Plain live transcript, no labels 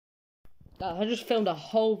I just filmed a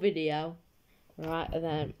whole video, right, and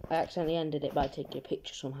then I accidentally ended it by taking a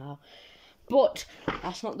picture somehow. But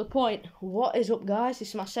that's not the point. What is up, guys? This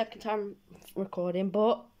is my second time recording,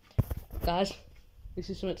 but guys, this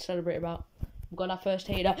is something to celebrate about. We've got our first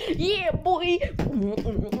hater. Yeah, boy!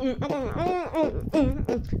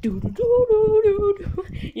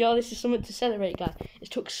 Yo, this is something to celebrate, guys. It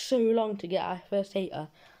took so long to get our first hater.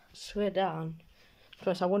 I swear down.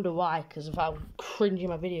 First, I wonder why, because of how cringy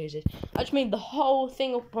my videos is. I just made the whole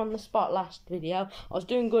thing up on the spot last video. I was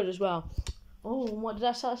doing good as well. Oh, and what did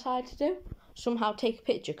I decide to do? Somehow take a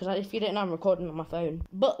picture, because if you didn't know, I'm recording on my phone.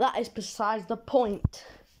 But that is besides the point.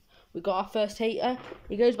 We got our first hater.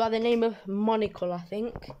 He goes by the name of Monocle, I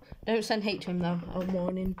think. Don't send hate to him, though. A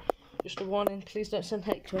warning. Just a warning. Please don't send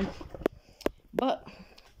hate to him. But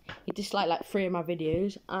he disliked like 3 of my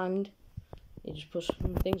videos, and he just put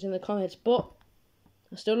some things in the comments. But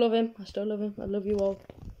I still love him. I still love him. I love you all.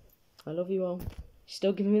 I love you all. He's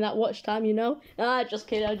still giving me that watch time, you know? Ah, just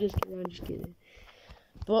kidding. I'm just kidding. I'm just kidding.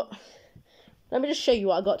 But let me just show you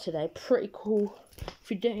what I got today. Pretty cool.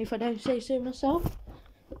 If I don't say so myself.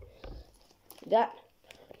 That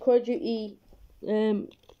Call of Duty,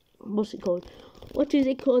 what's it called? What is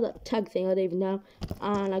it called? That tag thing, I don't even know.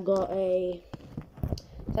 And I got it's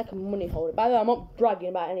like a money holder. By the way, I'm not bragging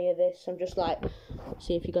about any of this. I'm just like,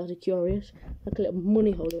 see if you guys are curious. Like a little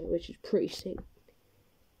money holder, which is pretty sick.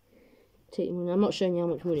 I'm not showing you how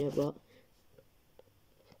much money I've got.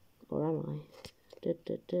 Or am I?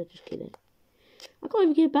 Just kidding. I can't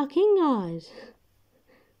even get back in, guys.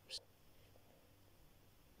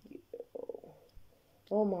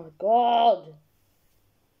 Oh my god.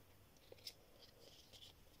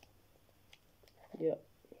 Yep.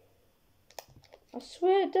 I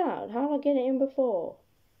swear down, how did I get it in before?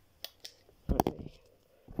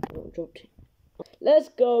 Oh, dropped it. Let's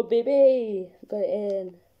go, baby. Got it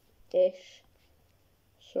in. Ish.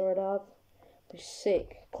 Sort of. Be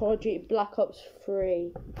sick. Call of Duty Black Ops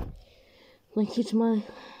 3. Thank you to my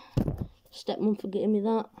stepmom for getting me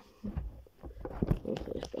that. I'll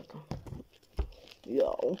put this back on.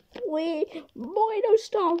 Yo, boy, don't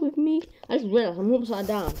start with me. I just realised I'm upside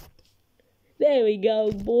down. There we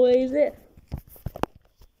go, boys. I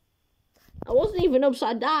wasn't even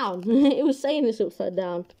upside down. It was saying it's upside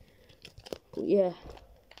down. But yeah.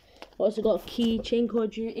 I also got a keychain Call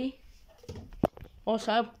of Duty.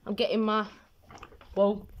 Also, I'm getting my...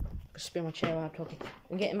 Whoa. Spin my chair while I'm talking.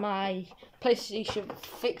 I'm getting my PlayStation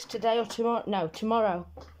fixed today or tomorrow. No, tomorrow.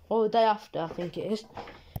 Or the day after, I think it is.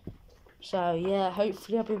 So yeah,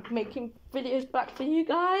 hopefully I'll be making videos back for you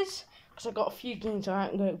guys. Because I've got a few games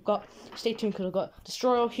stay tuned, because I've got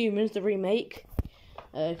Destroy All Humans, the remake.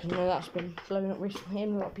 Because I know that's been blowing up recently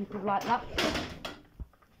and a lot of people like that.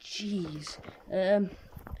 Jeez. I've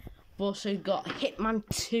also got Hitman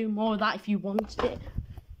 2, more of that if you want it.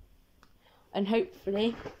 And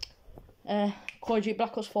hopefully, Call of Duty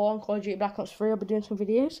Black Ops 4 and Call of Duty Black Ops 3 I'll be doing some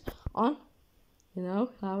videos on. You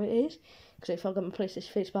know how it is. Because if I've got my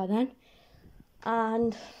PlayStation fixed by then.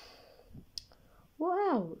 And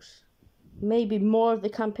what else? Maybe more of the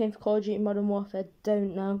campaign for Call of Duty Modern Warfare.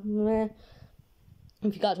 Don't know. Meh.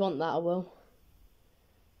 If you guys want that, I will.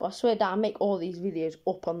 But I swear that I make all these videos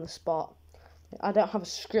up on the spot. I don't have a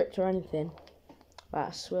script or anything. But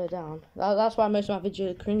I swear down. That's why most of my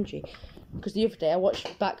videos are cringy. Because the other day I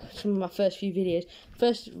watched back some of my first few videos.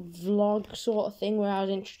 First vlog sort of thing where I was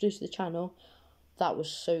introduced to the channel. That was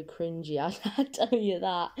so cringy, I tell you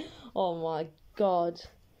that. Oh my god.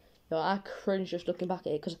 Yo, I cringe just looking back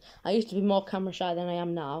at it, because I used to be more camera shy than I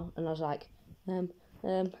am now, and I was like, oh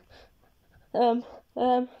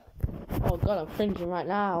god, I'm cringing right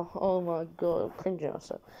now. Oh my god, I'm cringing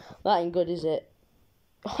myself. That ain't good, is it?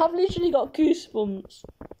 I've literally got goosebumps.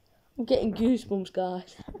 I'm getting goosebumps,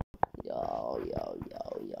 guys. Yo.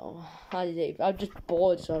 I'm just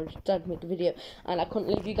bored, so I just decided to make a video, and I couldn't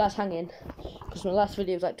leave you guys hanging because my last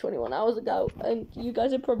video was like 21 hours ago, and you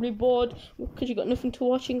guys are probably bored because you got nothing to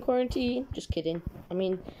watch in quarantine. Just kidding. I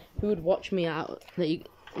mean, who would watch me out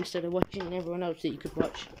instead of watching everyone else that you could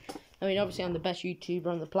watch? I mean, obviously I'm the best YouTuber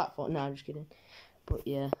on the platform. No, I'm just kidding. But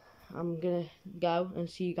yeah, I'm gonna go and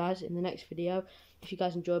see you guys in the next video. If you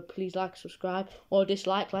guys enjoyed, please like, subscribe, or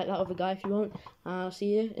dislike like that other guy if you want. I'll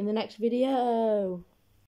see you in the next video.